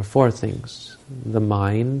 There are 4 things: the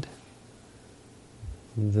mind,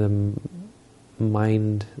 the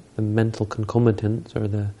mental concomitants, or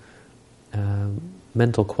the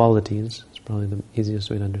mental qualities. It's probably the easiest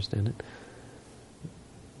way to understand it.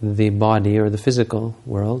 The body, or the physical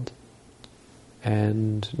world,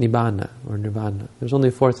 and nibbana, or nirvana. There's only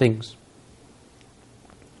 4 things.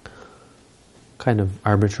 Kind of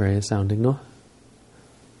arbitrary sounding, no?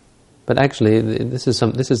 But actually, this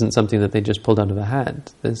isn't something that they just pulled out of a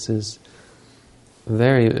hat. This is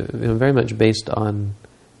very much based on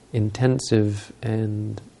intensive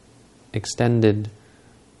and extended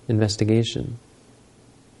investigation.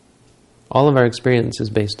 All of our experience is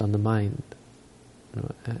based on the mind.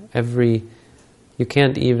 You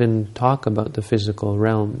can't even talk about the physical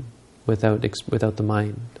realm without the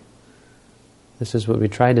mind. This is what we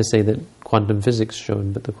try to say that quantum physics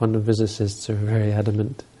showed, but the quantum physicists are very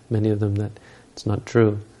adamant, many of them, that it's not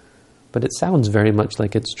true. But it sounds very much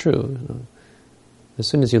like it's true. As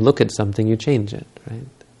soon as you look at something, you change it, right?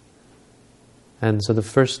 And so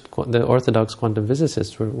the orthodox quantum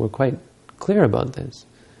physicists were quite clear about this.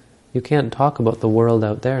 You can't talk about the world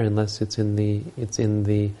out there unless it's in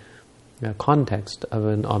the context of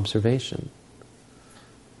an observation.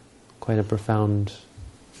 Quite a profound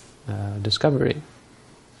discovery.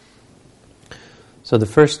 So the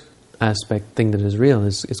first thing that is real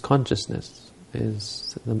is consciousness,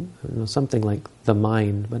 is something like the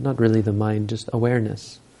mind, but not really the mind, just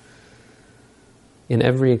awareness. In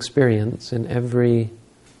every experience, in every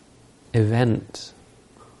event,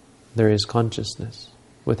 there is consciousness.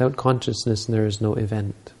 Without consciousness, there is no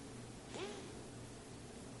event.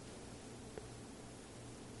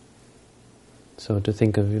 So to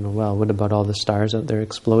think of, well, what about all the stars out there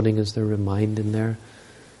exploding? Is there a mind in there?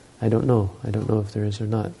 I don't know. I don't know if there is or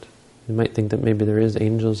not. You might think that maybe there is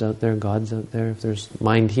angels out there, gods out there. If there's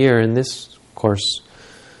mind here in this coarse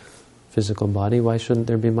physical body, why shouldn't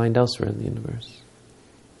there be mind elsewhere in the universe?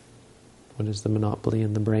 What is the monopoly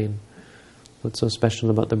in the brain? What's so special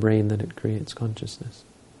about the brain that it creates consciousness?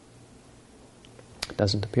 It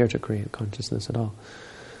doesn't appear to create consciousness at all.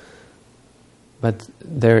 But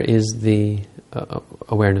there is the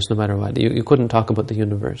awareness no matter what. You couldn't talk about the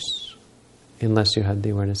universe unless you had the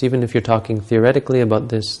awareness. Even if you're talking theoretically about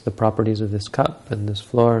the properties of this cup and this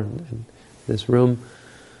floor and this room,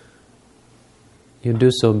 you do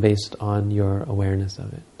so based on your awareness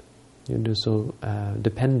of it. You do so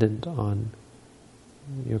dependent on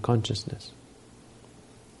your consciousness.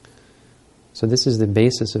 So this is the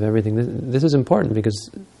basis of everything. This is important because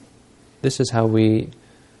this is how we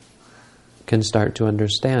can start to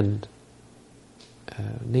understand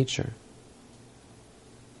nature.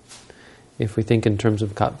 If we think in terms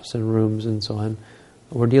of cups and rooms and so on,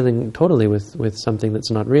 we're dealing totally with something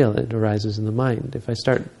that's not real. It arises in the mind. If I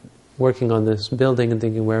start working on this building and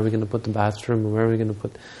thinking, where are we going to put the bathroom, and where are we going to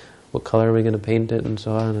put, what color are we going to paint it, and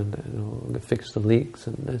so on, and fix the leaks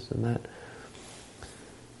and this and that,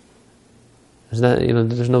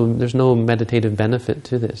 There's no meditative benefit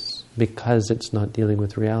to this because it's not dealing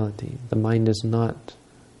with reality. The mind is not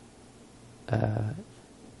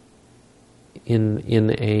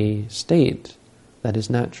in a state that is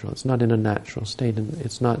natural. It's not in a natural state, and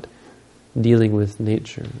it's not dealing with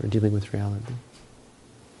nature or dealing with reality.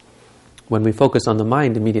 When we focus on the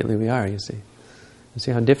mind, immediately we are, you see. You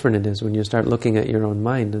see how different it is when you start looking at your own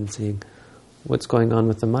mind and seeing what's going on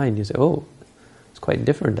with the mind. You say, oh, it's quite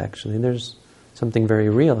different actually. There's something very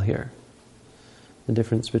real here. The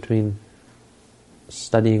difference between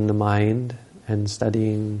studying the mind and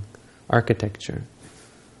studying architecture.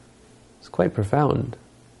 It's quite profound.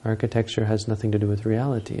 Architecture has nothing to do with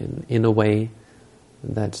reality in a way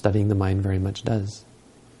that studying the mind very much does.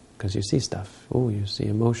 Because you see stuff. Oh, you see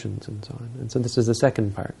emotions and so on. And so this is the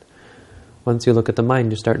second part. Once you look at the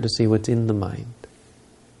mind, you start to see what's in the mind.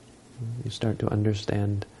 You start to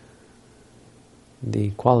understand the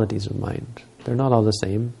qualities of mind. They're not all the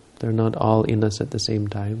same. They're not all in us at the same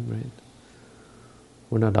time, right?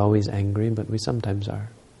 We're not always angry, but we sometimes are.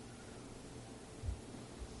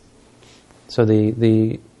 So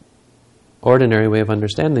the ordinary way of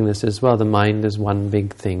understanding this is, well, the mind is one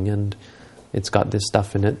big thing and it's got this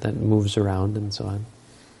stuff in it that moves around and so on.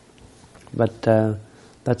 But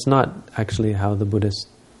that's not actually how the Buddhist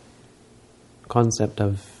concept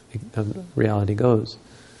of reality goes.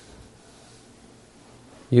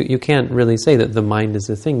 You can't really say that the mind is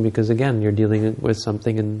the thing because, again, you're dealing with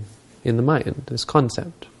something in the mind, this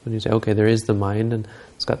concept. When you say, okay, there is the mind and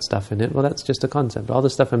it's got stuff in it, well, that's just a concept. All the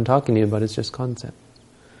stuff I'm talking to you about is just concept.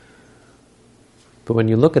 But when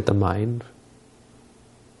you look at the mind,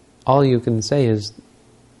 all you can say is,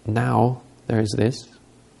 now there is this,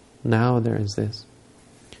 now there is this.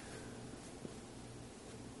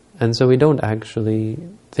 And so we don't actually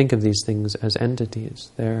think of these things as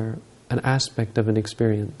entities. They're an aspect of an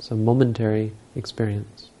experience, a momentary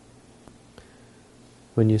experience.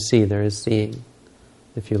 When you see, there is seeing.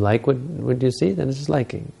 If you like what you see, then it's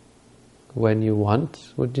liking. When you want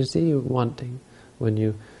what you see, you're wanting. When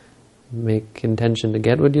you make intention to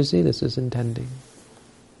get what you see, this is intending.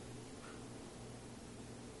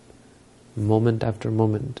 Moment after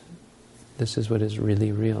moment, this is what is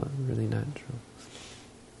really real, really natural.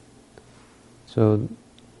 So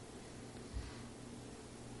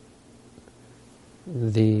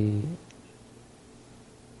the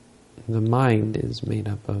mind is made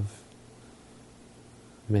up of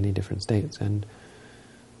many different states, and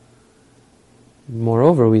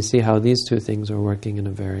moreover we see how these two things are working in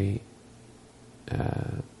a very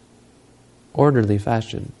orderly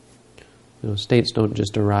fashion. States don't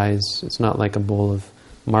just arise. It's not like a bowl of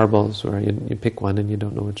marbles where you pick one and you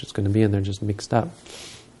don't know which it's going to be and they're just mixed up.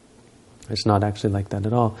 It's not actually like that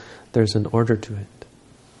at all. There's an order to it.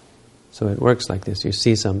 So it works like this. You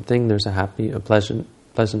see something, there's a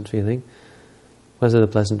pleasant feeling. Because of the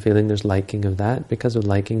pleasant feeling, there's liking of that. Because of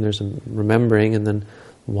liking, there's a remembering and then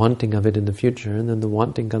wanting of it in the future. And then the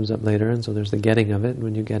wanting comes up later, and so there's the getting of it. And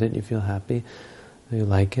when you get it, you feel happy. You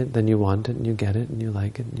like it, then you want it, and you get it, and you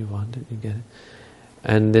like it, and you want it, and you get it.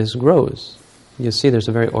 And this grows. You see there's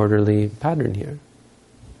a very orderly pattern here.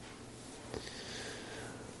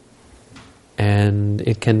 And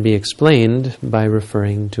it can be explained by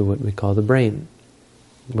referring to what we call the brain.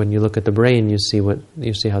 When you look at the brain, you see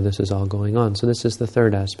how this is all going on. So this is the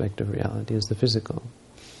third aspect of reality, is the physical.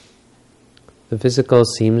 The physical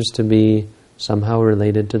seems to be somehow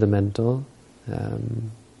related to the mental.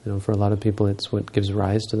 For a lot of people, it's what gives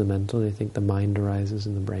rise to the mental. They think the mind arises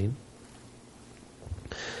in the brain.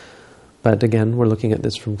 But again, we're looking at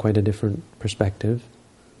this from quite a different perspective.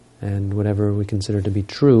 And whatever we consider to be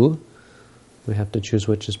true, we have to choose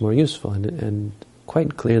which is more useful. And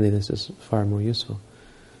quite clearly, this is far more useful.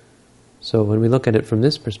 So when we look at it from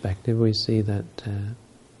this perspective, we see that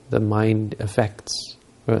the mind affects,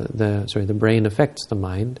 the brain affects the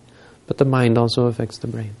mind, but the mind also affects the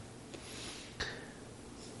brain.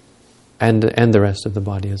 And the rest of the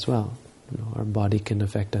body as well. Our body can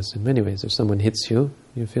affect us in many ways. If someone hits you,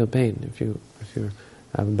 you feel pain. If you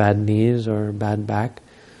have bad knees or bad back,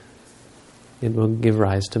 it will give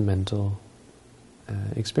rise to mental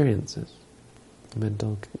experiences,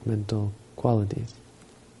 mental qualities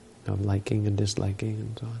of liking and disliking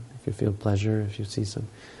and so on. If you feel pleasure, if you see some,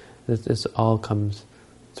 this all comes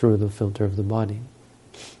through the filter of the body.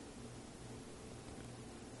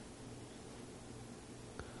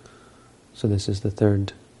 So this is the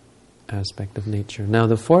third aspect of nature. Now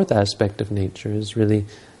the fourth aspect of nature is really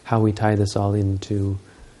how we tie this all into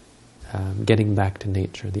getting back to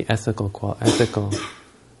nature, the ethical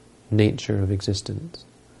nature of existence.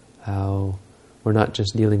 How we're not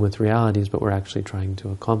just dealing with realities, but we're actually trying to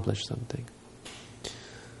accomplish something.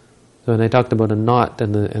 So when I talked about a knot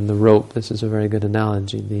and the rope, this is a very good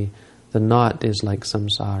analogy. The knot is like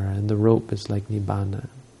samsara, and the rope is like nibbana.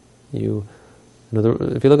 If you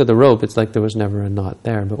look at the rope, it's like there was never a knot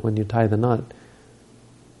there. But when you tie the knot,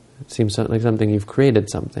 it seems like something you've created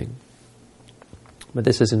something. But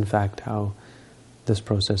this is in fact how this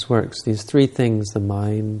process works. These three things, the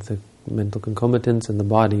mind, the mental concomitants, and the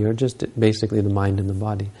body, are just basically the mind and the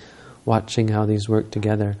body. Watching how these work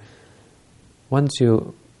together. Once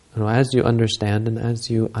as you understand and as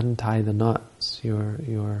you untie the knots, your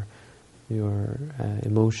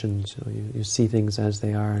emotions, you see things as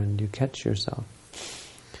they are, and you catch yourself.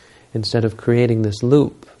 Instead of creating this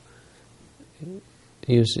loop,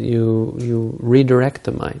 you redirect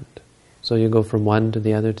the mind. So you go from one to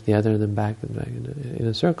the other, and then back and back in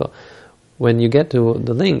a circle. When you get to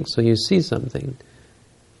the link, so you see something,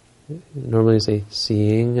 normally you say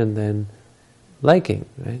seeing and then liking,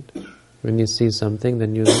 right? When you see something,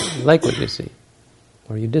 then you like what you see,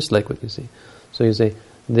 or you dislike what you see. So you say,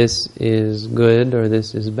 this is good or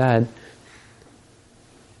this is bad.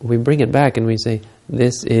 We bring it back and we say,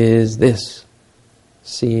 this is this.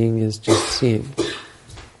 Seeing is just seeing.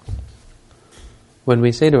 When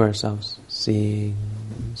we say to ourselves, seeing,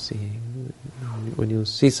 when you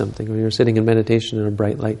see something, or you're sitting in meditation and a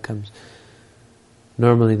bright light comes,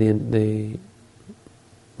 normally the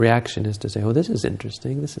reaction is to say, oh, this is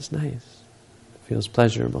interesting, this is nice. It feels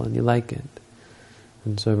pleasurable and you like it.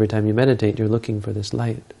 And so every time you meditate, you're looking for this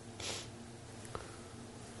light.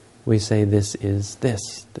 We say, this is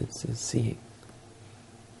seeing.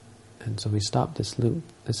 And so we stop this loop.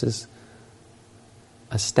 This is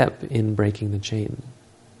a step in breaking the chain,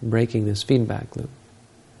 breaking this feedback loop.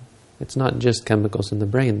 It's not just chemicals in the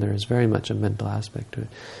brain, there is very much a mental aspect to it.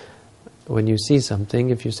 When you see something,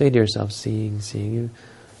 if you say to yourself, seeing, you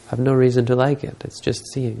have no reason to like it, it's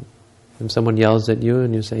just seeing. When someone yells at you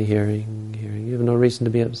and you say hearing, you have no reason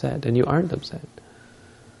to be upset, and you aren't upset.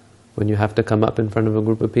 When you have to come up in front of a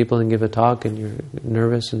group of people and give a talk and you're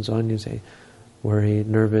nervous and so on, you say worried,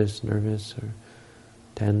 nervous, or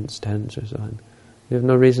tense, or so on. You have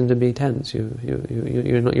no reason to be tense.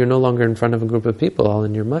 You're no longer in front of a group of people all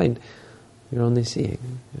in your mind. You're only seeing,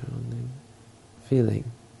 you're only feeling.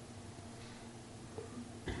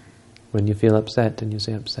 When you feel upset and you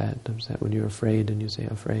say upset. When you're afraid and you say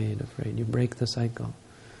afraid. You break the cycle.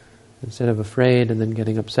 Instead of afraid and then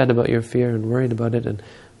getting upset about your fear and worried about it and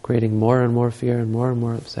creating more and more fear and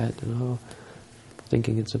more upset and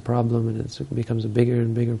thinking it's a problem and it becomes a bigger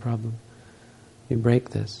and bigger problem. You break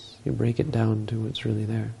this. You break it down to what's really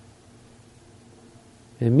there.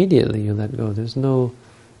 And immediately you let go. This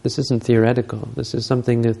isn't theoretical. This is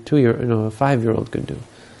something a 5-year-old could do.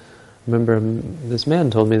 Remember, this man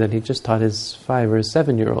told me that he just taught his 5 or his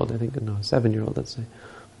 7-year-old, 7-year-old, let's say.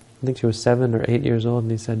 I think she was 7 or 8 years old,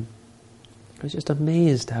 and he said, I was just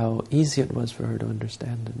amazed how easy it was for her to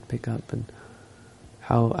understand and pick up, and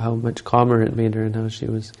how much calmer it made her, and how she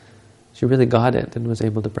really got it and was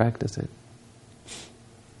able to practice it.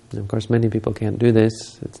 And of course, many people can't do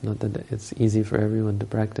this. It's not that it's easy for everyone to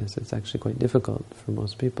practice. It's actually quite difficult for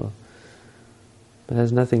most people. But it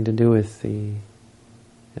has nothing to do with the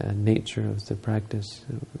nature of the practice.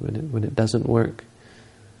 When it doesn't work,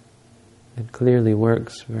 it clearly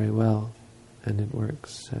works very well, and it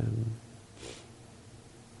works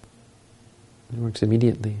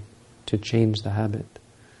immediately to change the habit.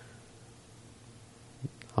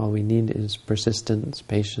 All we need is persistence,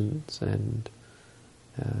 patience, and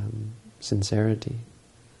sincerity.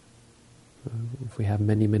 If we have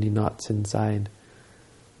many knots inside,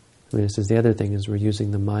 this is the other thing, is we're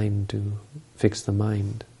using the mind to fix the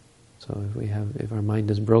mind. So if our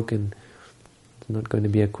mind is broken, it's not going to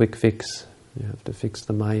be a quick fix. You have to fix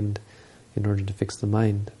the mind in order to fix the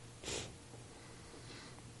mind.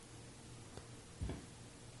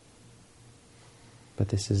 But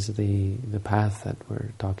this is the path that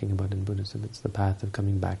we're talking about in Buddhism. It's the path of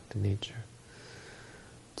coming back to nature.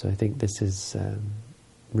 So I think this is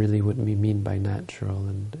really what we mean by natural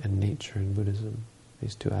and nature in Buddhism.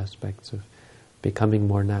 These two aspects of becoming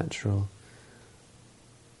more natural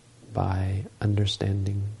by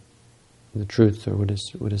understanding the truth, or what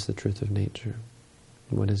is the truth of nature,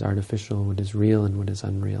 what is artificial, what is real, and what is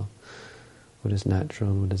unreal, what is natural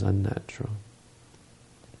and what is unnatural.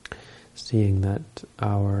 Seeing that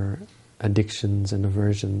our addictions and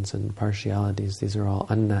aversions and partialities, these are all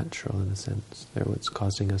unnatural in a sense. They're what's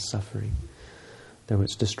causing us suffering. They're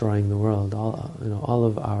what's destroying the world. All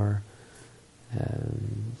of our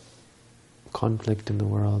conflict in the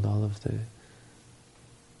world, all of the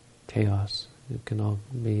chaos, it can all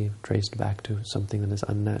be traced back to something that is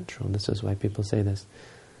unnatural. And this is why people say this.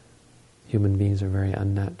 human beings are very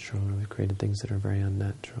unnatural, or we've created things that are very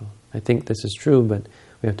unnatural. I think this is true, but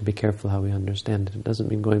we have to be careful how we understand it. It doesn't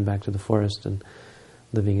mean going back to the forest and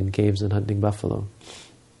living in caves and hunting buffalo.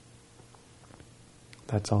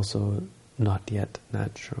 That's also not yet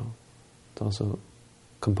natural. It's also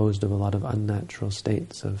composed of a lot of unnatural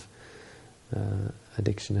states of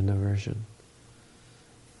addiction and aversion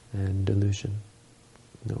and delusion.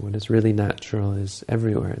 What is really natural is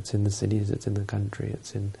everywhere. It's in the cities, it's in the country,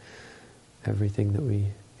 it's in everything that we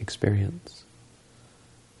experience.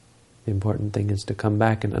 The important thing is to come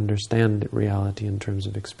back and understand reality in terms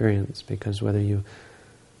of experience, because whether you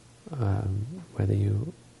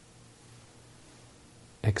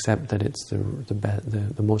accept that it's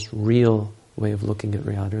the most real way of looking at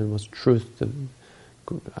reality, or the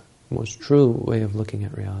most true way of looking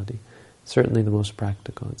at reality, certainly the most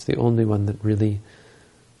practical. It's the only one that really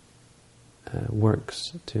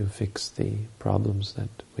works to fix the problems that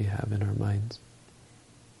we have in our minds.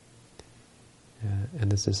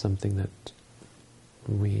 And this is something that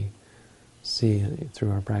we see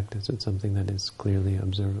through our practice. It's something that is clearly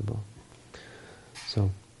observable.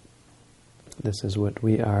 So this is what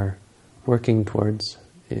we are working towards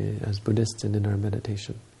as Buddhists and in our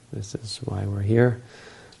meditation. This is why we're here.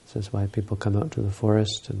 This is why people come out to the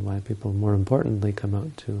forest, and why people, more importantly, come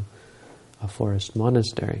out to a forest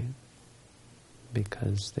monastery,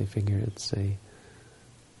 because they figure it's a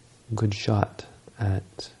good shot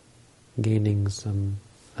at gaining some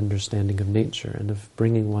understanding of nature and of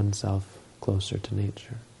bringing oneself closer to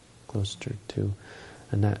nature, closer to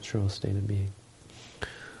a natural state of being,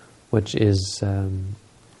 which is, I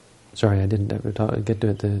didn't ever get to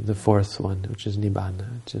it, the fourth one, which is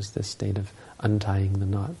Nibbana, which is this state of untying the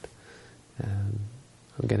knot,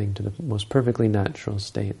 of getting to the most perfectly natural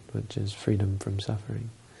state, which is freedom from suffering.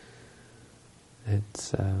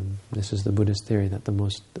 This is the Buddhist theory that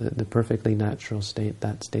the perfectly natural state,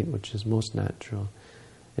 that state which is most natural,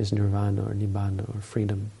 is nirvana or nibbana or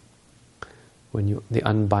freedom. The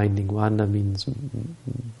unbinding, vana means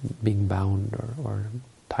being bound or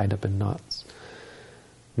tied up in knots.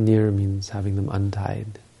 Nir means having them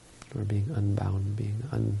untied, or being unbound, being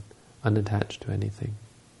unattached to anything.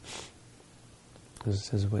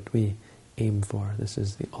 This is what we aim for. This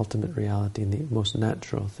is the ultimate reality and the most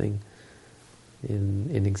natural thing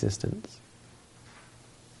in existence.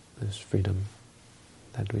 This freedom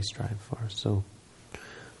that we strive for. So,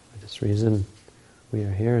 for this reason, we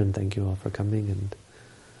are here, and thank you all for coming, and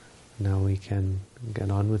now we can get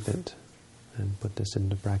on with it and put this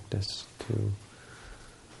into practice to